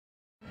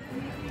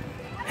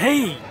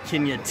Hey,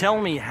 can you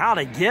tell me how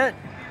to get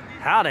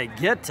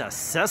to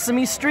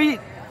Sesame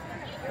Street?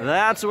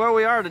 That's where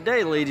we are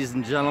today, ladies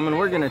and gentlemen.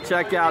 We're gonna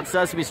check out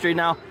Sesame Street.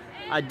 Now,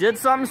 I did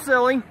something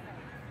silly.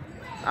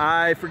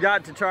 I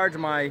forgot to charge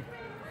my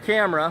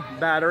camera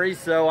battery,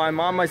 so I'm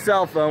on my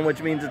cell phone,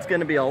 which means it's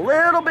gonna be a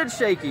little bit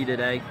shaky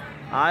today.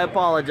 I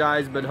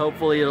apologize, but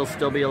hopefully it'll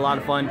still be a lot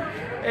of fun.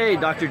 Hey,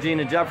 Dr.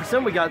 Gina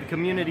Jefferson, we got the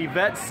Community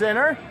Vet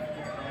Center.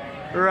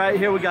 Right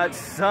here we got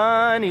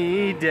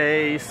Sunny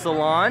Day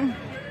Salon,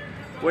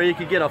 where you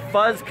could get a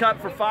fuzz cut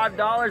for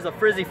 $5, a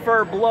frizzy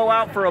fur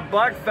blowout for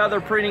 $1,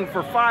 feather printing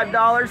for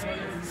 $5,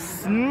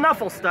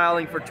 snuffle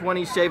styling for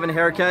 $20, shaven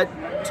haircut,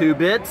 2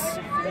 bits,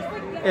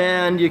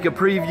 and you can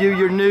preview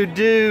your new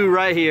do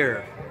right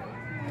here.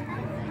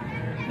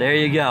 There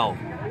you go.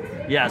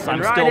 Yes,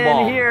 I'm still bald.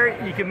 Right in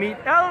here, you can meet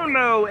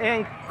Elmo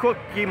and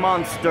Cookie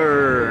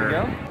Monster.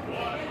 There you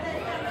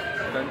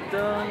go. Dun,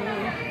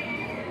 dun.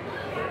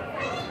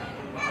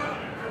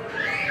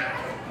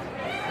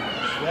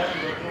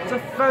 It's a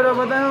photo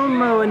with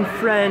Elmo and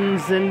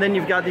friends, and then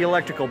you've got the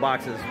electrical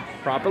boxes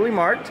properly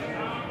marked,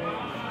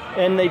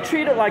 and they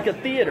treat it like a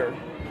theater.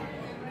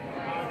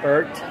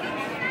 Irked,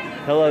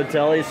 Hello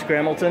Telly,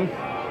 Scramilton,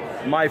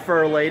 My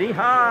Fur Lady,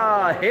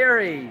 ha,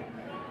 Harry,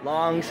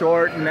 Long,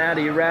 Short,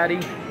 Natty, Ratty,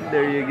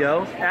 there you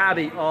go.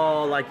 Abby,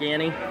 oh, like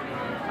Annie,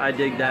 I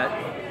dig that.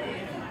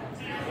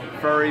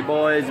 Furry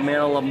Boys,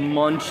 Mantle of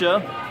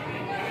Muncha,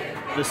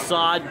 The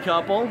Sod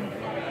Couple.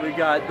 We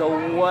got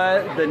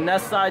the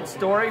Nest Side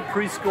Story,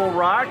 Preschool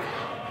Rock,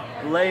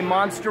 Les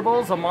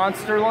Monstrables, A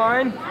Monster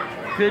Line,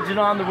 Pigeon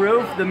on the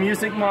Roof, The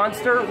Music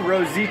Monster,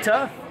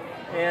 Rosita,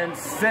 and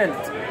Scent.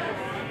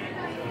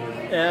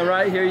 And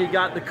right here you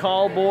got the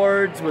call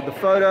boards with the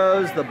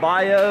photos, the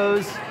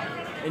bios,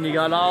 and you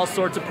got all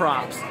sorts of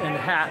props and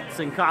hats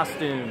and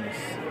costumes.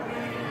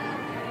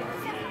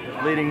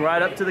 Leading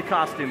right up to the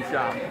costume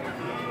shop.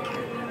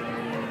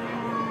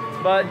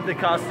 But the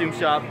costume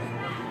shop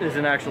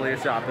isn't actually a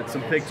shop, it's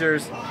some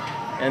pictures,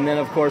 and then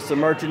of course some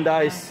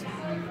merchandise,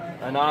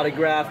 an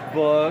autographed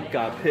book,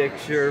 a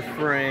picture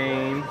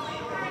frame,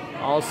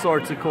 all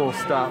sorts of cool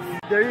stuff.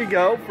 There you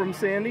go, from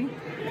Sandy.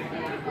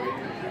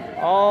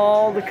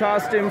 All the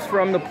costumes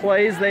from the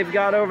plays they've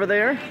got over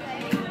there.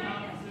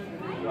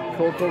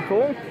 Cool, cool,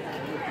 cool.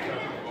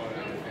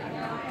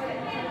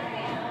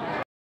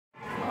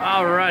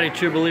 Alrighty,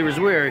 true believers,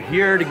 we're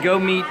here to go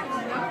meet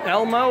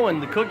Elmo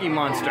and the Cookie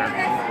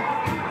Monster.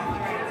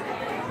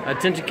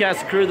 Attention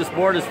cast and crew, this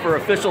board is for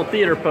official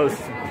theater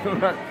posts.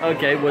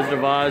 Okay, Wizard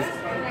of Oz,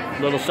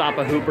 Little Shop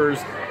of Hoopers.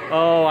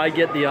 Oh, I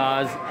get the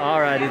Oz.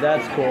 Alrighty,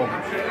 that's cool.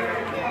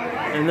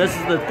 And this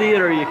is the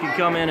theater you can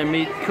come in and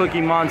meet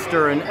Cookie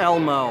Monster and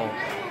Elmo.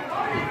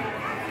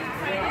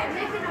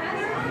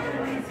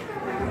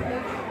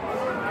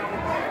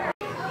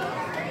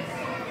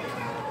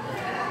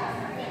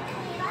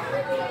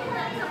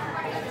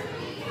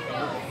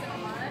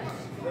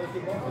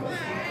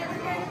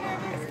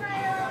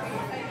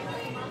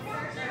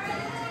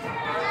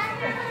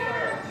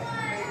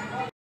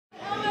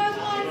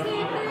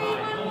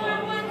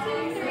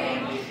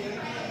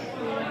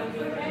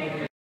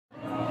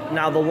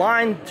 Now the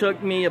line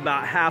took me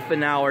about half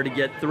an hour to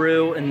get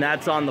through, and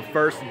that's on the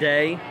first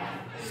day,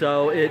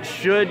 so it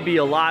should be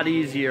a lot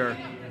easier,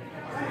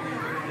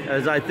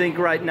 as I think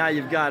right now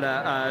you've got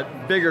a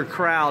bigger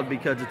crowd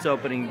because it's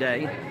opening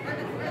day.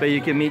 But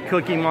you can meet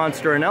Cookie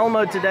Monster and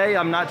Elmo today.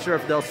 I'm not sure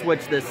if they'll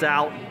switch this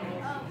out,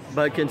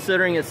 but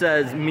considering it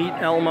says meet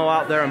Elmo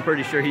out there, I'm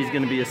pretty sure he's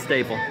going to be a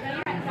staple.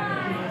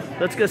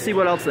 Let's go see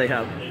what else they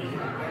have.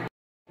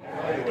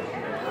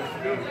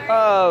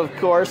 Of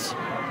course,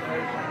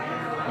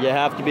 you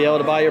have to be able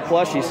to buy your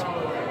plushies.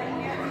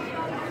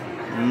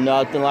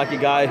 Nothing like a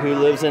guy who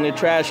lives in a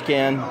trash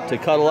can to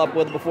cuddle up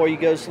with before you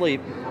go to sleep.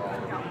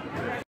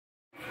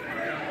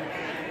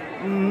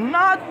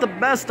 Not the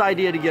best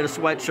idea to get a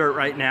sweatshirt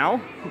right now,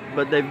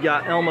 but they've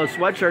got Elmo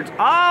sweatshirts.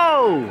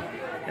 Oh!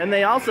 And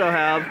they also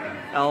have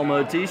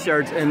Elmo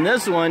t-shirts, and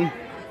this one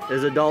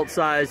is adult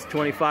size,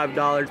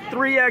 $25,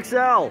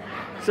 3XL.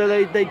 So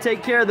they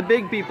take care of the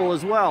big people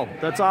as well.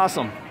 That's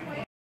awesome.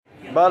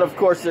 But of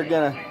course they're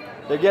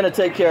gonna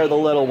take care of the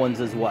little ones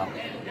as well.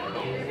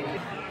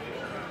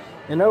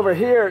 And over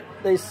here,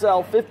 they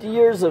sell 50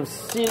 years of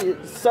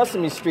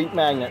Sesame Street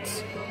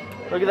magnets.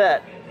 Look at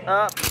that.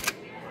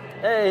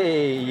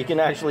 Hey, you can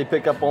actually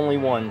pick up only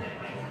one.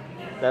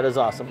 That is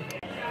awesome.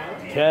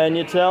 Can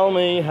you tell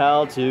me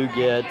how to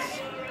get...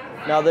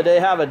 Now, do they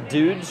have a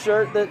dude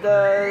shirt that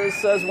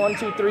says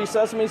 123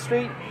 Sesame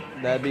Street?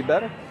 That'd be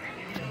better.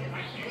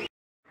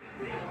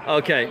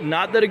 Okay,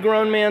 not that a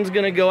grown man's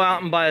gonna go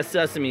out and buy a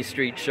Sesame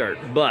Street shirt,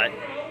 but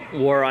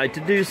were I to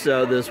do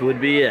so, this would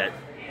be it.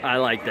 I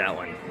like that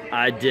one.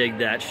 I dig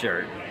that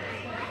shirt.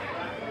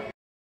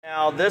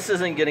 Now, this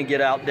isn't gonna get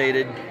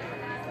outdated.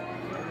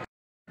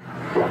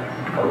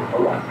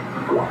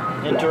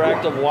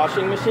 Interactive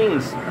washing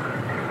machines.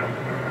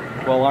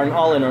 Well, aren't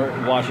all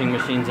washing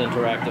machines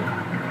interactive?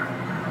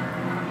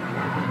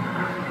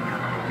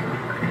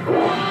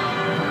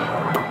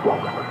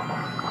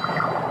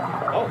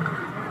 Oh,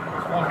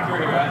 just walk through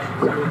here, guys.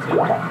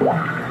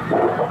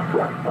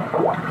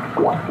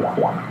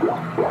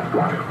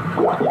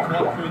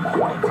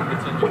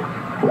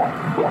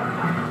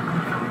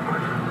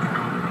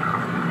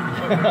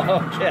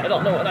 Okay, I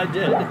don't know what I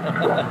did.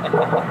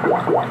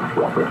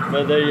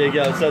 But there you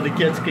go. So the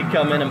kids could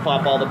come in and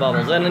pop all the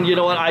bubbles. And then you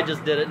know what? I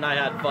just did it and I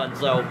had fun.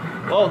 So,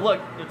 oh look,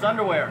 it's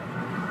underwear.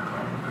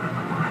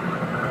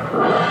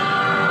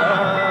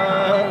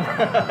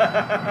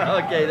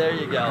 Okay, there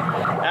you go.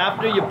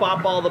 After you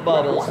pop all the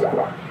bubbles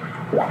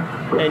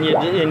and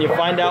you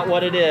find out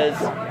what it is,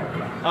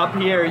 up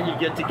here you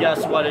get to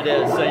guess what it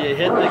is. So you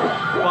hit the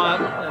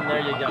button and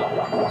there you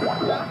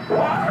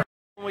go.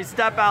 When we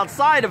step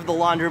outside of the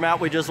laundromat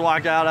we just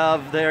walked out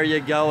of, there you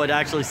go, it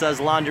actually says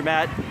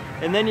laundromat.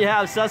 And then you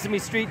have Sesame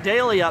Street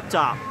Daily up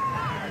top.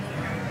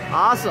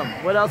 Awesome.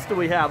 What else do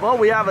we have? Oh,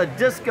 we have a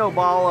disco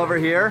ball over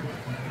here,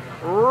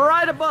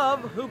 right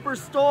above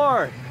Hooper's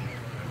store.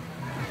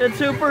 It's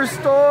Hooper's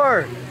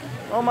store.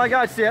 Oh my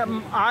gosh, see,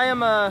 I'm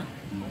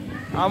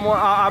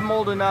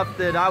old enough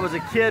that I was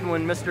a kid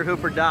when Mr.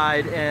 Hooper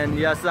died, and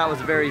yes, that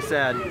was very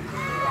sad.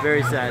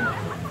 Very sad.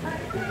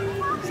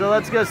 So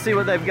let's go see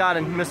what they've got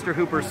in Mr.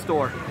 Hooper's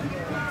store.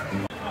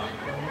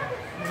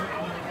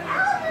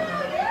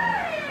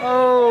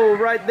 Oh,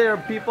 right there,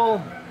 people.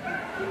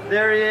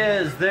 There he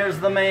is. There's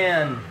the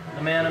man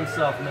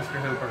himself, Mr.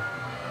 Hooper.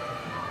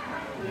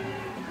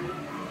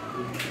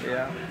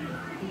 Yeah.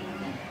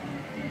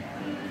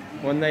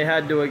 When they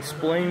had to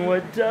explain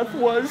what death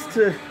was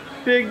to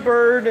Big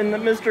Bird and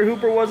that Mr.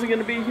 Hooper wasn't going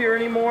to be here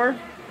anymore,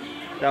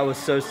 that was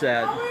so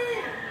sad.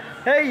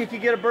 Hey, you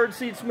could get a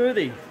birdseed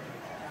smoothie.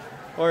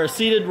 Or a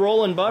seeded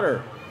roll and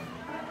butter.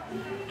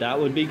 That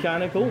would be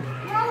kind of cool.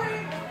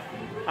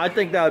 I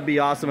think that would be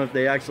awesome if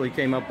they actually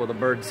came up with a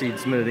birdseed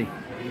smoothie.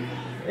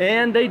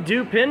 And they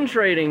do pin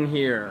trading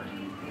here.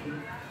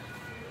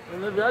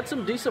 And they've got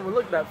some decent,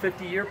 look at that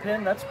 50-year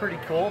pin, that's pretty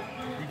cool.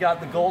 You got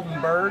the golden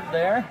bird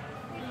there.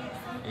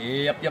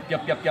 Yep.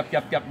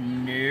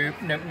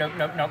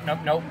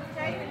 Nope.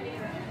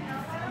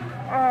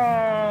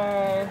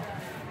 Oh.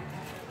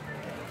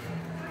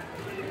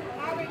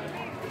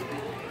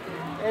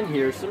 And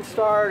here's some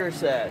starter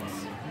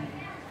sets.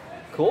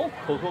 Cool.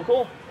 And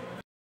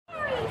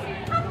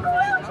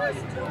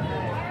gorgeous too.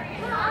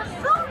 There are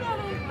so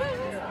many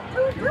things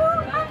to do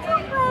and to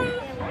play.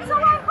 So I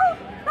hope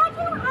that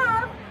you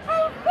have a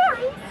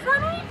very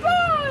sunny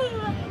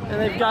day. And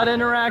they've got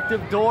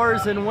interactive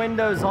doors and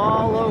windows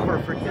all over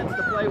for kids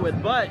to play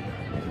with. But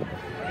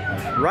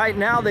right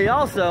now they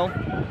also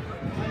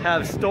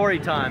have story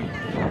time.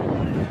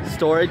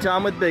 Story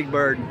time with Big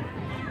Bird.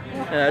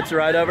 And that's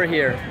right over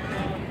here.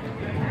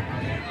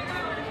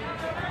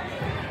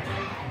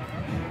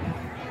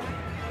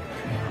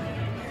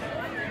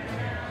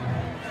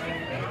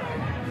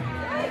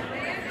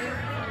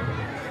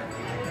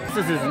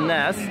 This is his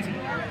nest,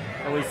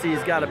 and we see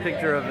he's got a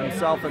picture of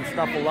himself and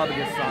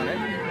Snuffleupagus on it.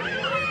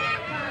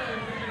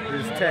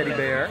 There's Teddy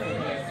Bear.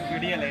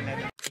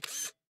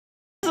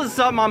 This is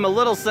something I'm a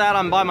little sad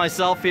I'm by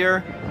myself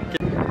here.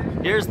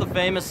 Here's the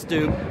famous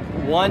stoop,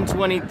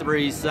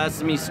 123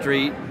 Sesame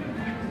Street.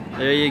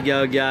 There you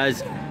go,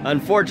 guys.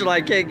 Unfortunately,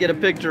 I can't get a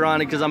picture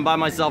on it because I'm by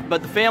myself,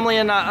 but the family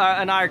and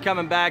I are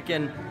coming back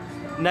in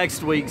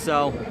next week,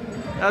 so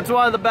that's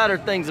one of the better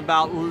things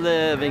about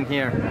living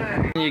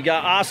here. You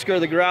got Oscar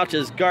the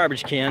Grouch's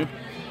garbage can.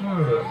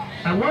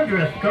 I wonder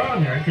if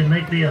Gardner can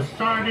make me a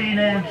sardine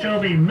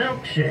anchovy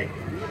milkshake.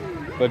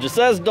 Which it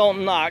says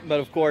don't knock, but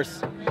of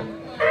course.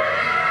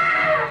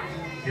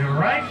 You're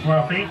right,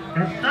 Fluffy.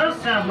 It does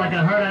sound like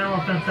a herd of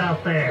elephants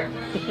out there.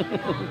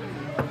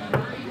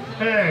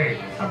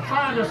 Hey, I'm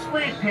trying to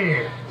sleep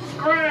here.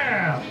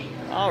 Scram!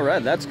 All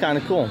right, that's kind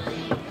of cool.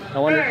 I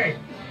wonder. Hey,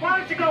 why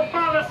don't you go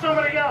bother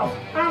somebody else?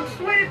 I'm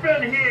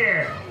sleeping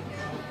here.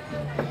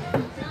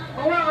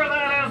 Whoever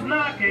that is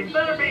knocking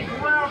better be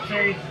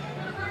grouchy.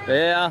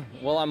 Yeah,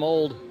 well, I'm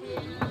old,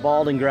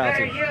 bald, and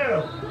grouchy. Hey,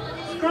 you!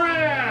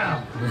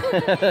 Scram!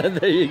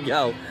 There you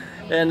go.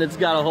 And it's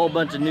got a whole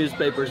bunch of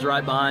newspapers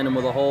right behind them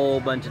with a whole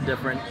bunch of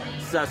different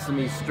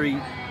Sesame Street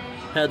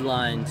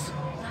headlines.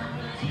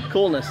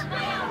 Coolness.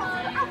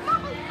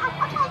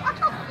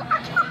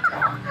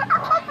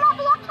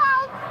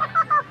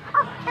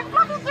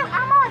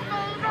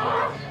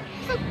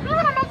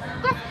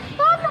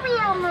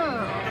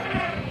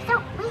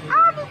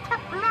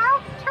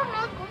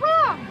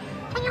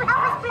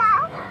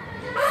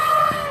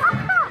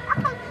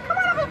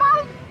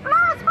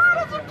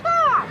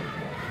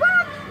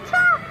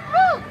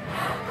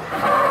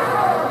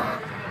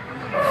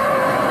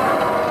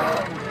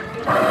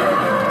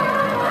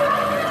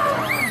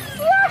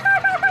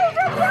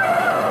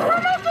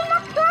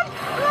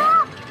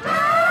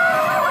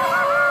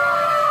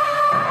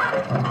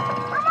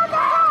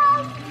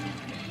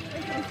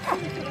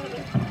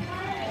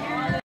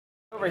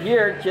 Over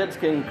here, kids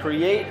can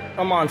create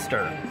a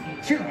monster.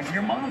 Choose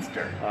your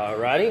monster.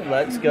 Alrighty,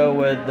 let's go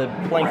with the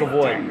plank of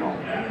wood.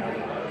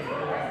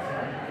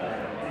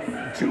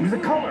 Choose a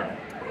color.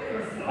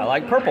 I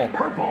like purple.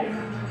 Purple.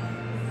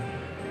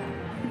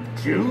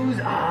 Choose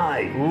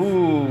eyes.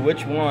 Ooh,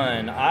 which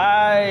one?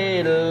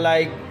 I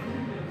like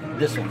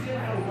this one.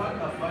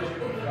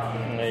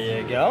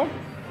 There you go.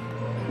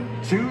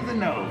 Choose the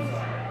nose.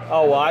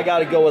 Oh, well, I got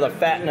to go with a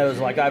fat nose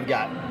like I've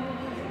got.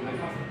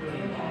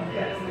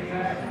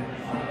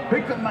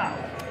 Pick the mouth.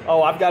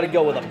 Oh, I've got to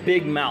go with a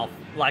big mouth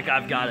like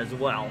I've got as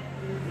well.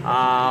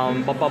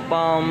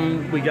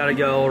 We got to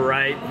go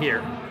right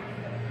here.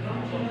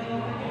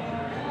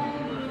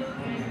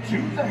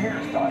 Choose a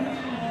hairstyle.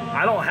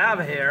 I don't have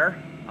hair,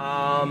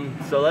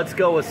 so let's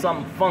go with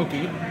something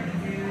funky.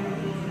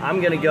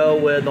 I'm going to go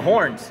with the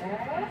horns.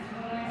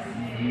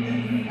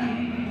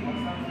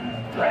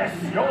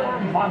 Dress your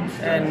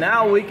monster. And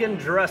now we can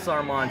dress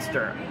our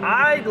monster.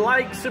 I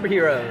like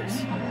superheroes.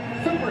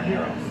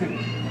 Superhero suit.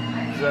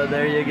 So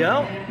there you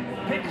go.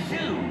 Pick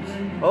shoes.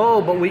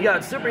 Oh, but we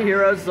got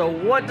superheroes, so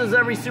what does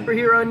every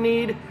superhero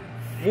need?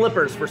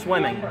 Flippers for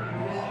swimming.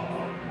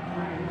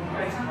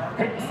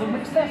 Pick some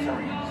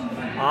accessories.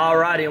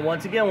 Alrighty, and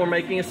once again, we're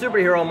making a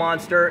superhero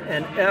monster,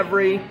 and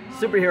every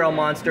superhero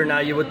monster, now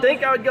you would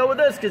think I would go with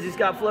this because he's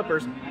got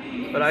flippers,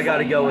 but I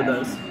gotta go with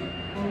this.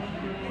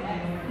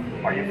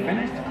 Are you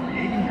finished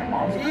creating your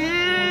monster?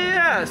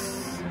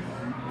 Yes!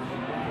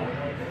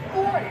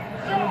 Great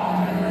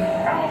job!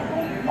 Now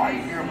go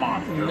find your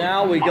monster.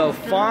 Now we go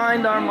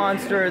find our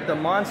monster at the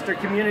monster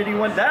community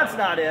one. That's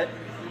not it.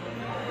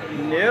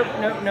 Nope,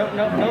 nope, nope,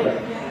 nope,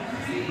 nope.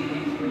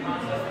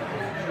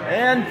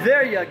 And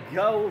there you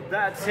go,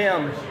 that's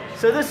him.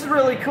 So this is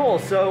really cool.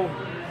 So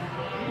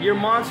your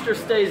monster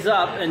stays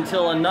up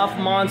until enough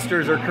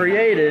monsters are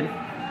created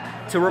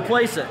to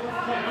replace it.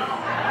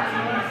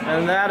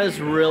 And that is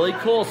really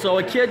cool. So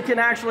a kid can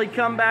actually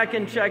come back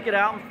and check it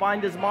out and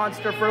find his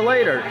monster for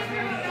later.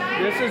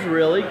 This is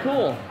really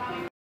cool.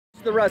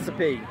 What's the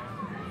recipe?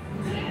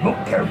 Look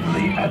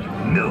carefully at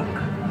milk.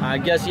 I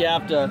guess you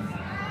have to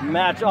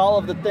match all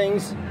of the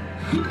things.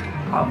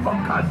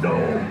 Avocado.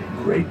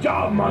 Great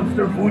job,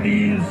 monster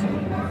foodies.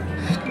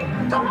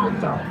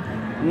 Tomato.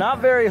 Not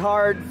very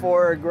hard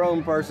for a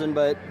grown person,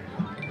 but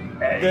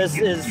this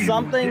is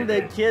something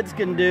that kids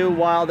can do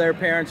while their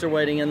parents are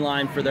waiting in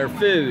line for their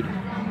food.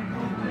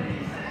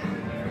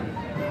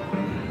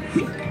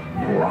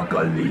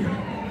 Broccoli.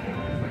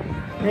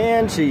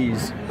 And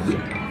cheese.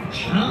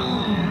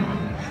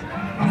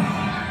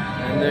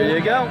 And there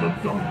you go.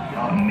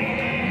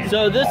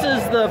 So this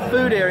is the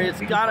food area.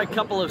 It's got a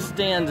couple of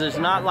stands. There's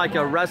not like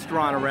a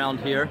restaurant around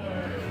here.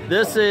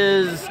 This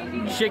is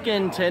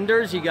chicken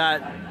tenders. You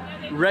got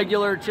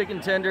regular chicken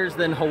tenders,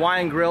 then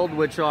Hawaiian grilled,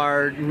 which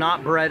are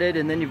not breaded,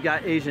 and then you've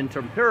got Asian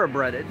tempura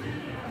breaded.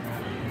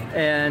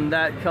 And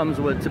that comes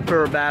with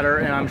tempura batter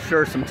and I'm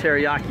sure some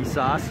teriyaki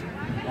sauce.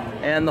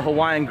 And the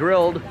Hawaiian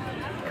grilled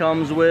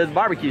comes with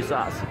barbecue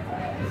sauce.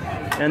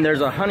 And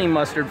there's a honey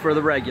mustard for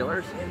the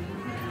regulars.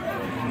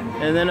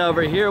 And then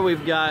over here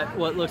we've got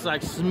what looks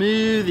like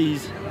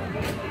smoothies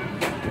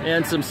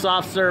and some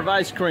soft serve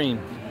ice cream.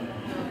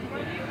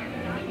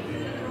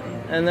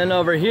 And then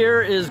over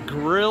here is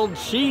grilled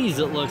cheese,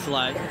 it looks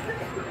like.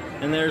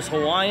 And there's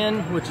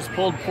Hawaiian, which is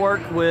pulled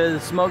pork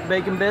with smoked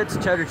bacon bits,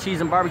 cheddar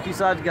cheese and barbecue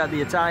sauce. You got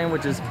the Italian,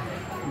 which is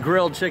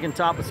grilled chicken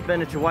topped with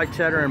spinach and white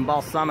cheddar and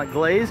balsamic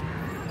glaze.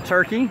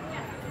 Turkey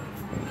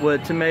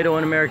with tomato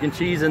and American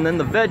cheese. And then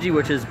the veggie,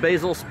 which is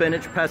basil,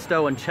 spinach,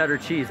 pesto, and cheddar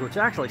cheese, which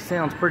actually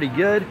sounds pretty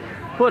good.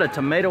 Put a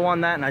tomato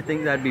on that and I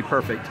think that'd be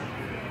perfect.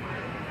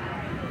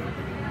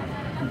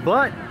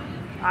 But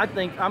I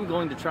think I'm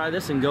going to try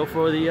this and go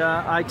for the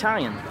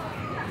Italian.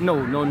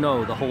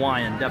 No, the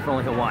Hawaiian,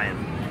 definitely Hawaiian.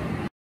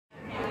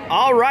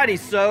 Alrighty,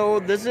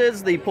 so this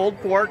is the pulled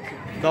pork,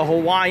 the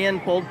Hawaiian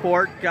pulled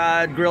pork,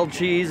 grilled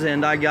cheese,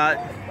 and I got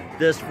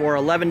this for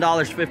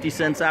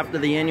 $11.50 after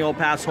the annual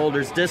pass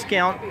holders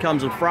discount.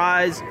 Comes with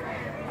fries.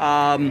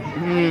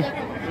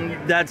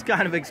 That's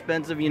kind of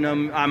expensive, you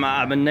know. I'm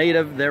a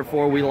native,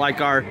 therefore we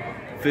like our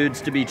foods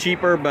to be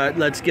cheaper, but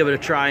let's give it a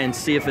try and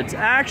see if it's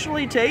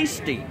actually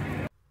tasty.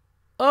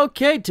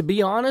 Okay, to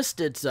be honest,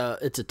 it's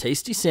a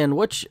tasty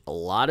sandwich. A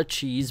lot of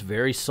cheese,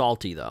 very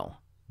salty though.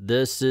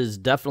 This is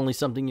definitely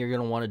something you're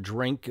going to want to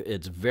drink.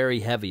 It's very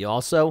heavy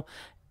also,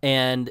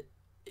 and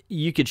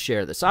you could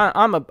share this.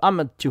 I'm a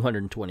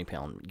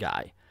 220-pound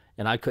guy,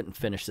 and I couldn't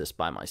finish this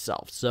by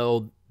myself.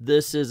 So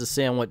this is a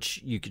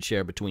sandwich you could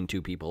share between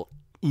two people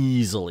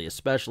easily,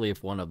 especially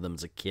if one of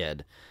them's a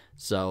kid.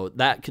 So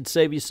that could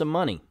save you some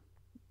money.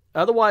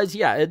 Otherwise,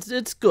 yeah,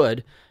 it's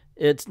good.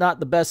 It's not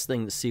the best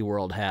thing that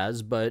SeaWorld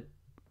has, but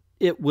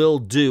it will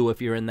do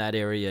if you're in that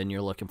area and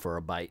you're looking for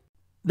a bite.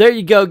 There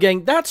you go,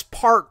 gang. That's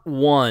part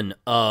one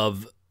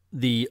of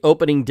the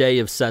opening day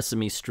of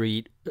Sesame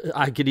Street.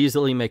 I could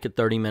easily make a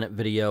 30-minute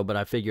video, but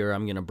I figure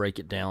I'm going to break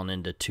it down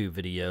into two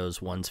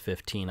videos. One's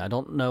 15. I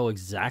don't know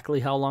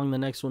exactly how long the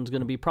next one's going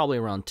to be. Probably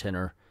around 10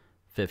 or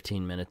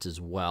 15 minutes as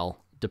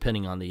well,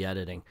 depending on the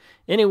editing.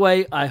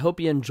 Anyway, I hope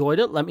you enjoyed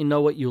it. Let me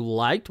know what you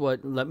liked.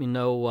 Let me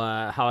know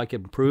how I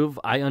could improve.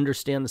 I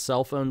understand the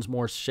cell phone's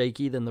more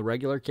shaky than the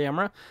regular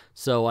camera,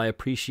 so I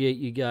appreciate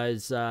you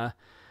guys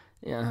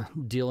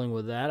dealing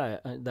with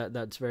that.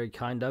 That's very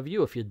kind of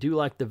you. If you do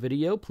like the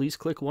video, please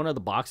click one of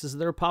the boxes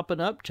that are popping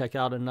up. Check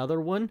out another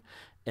one,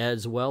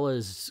 as well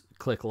as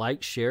click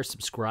like, share,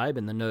 subscribe,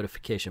 and the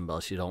notification bell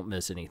so you don't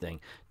miss anything.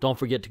 Don't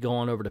forget to go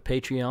on over to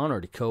Patreon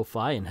or to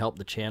Ko-Fi and help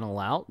the channel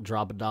out.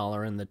 Drop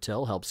 $1 in the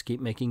till. Helps keep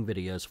making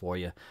videos for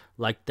you.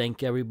 Like,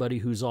 thank everybody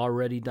who's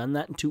already done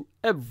that, and to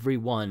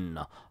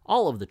everyone,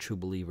 all of the true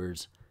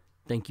believers,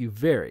 thank you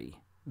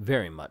very,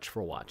 very much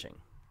for watching.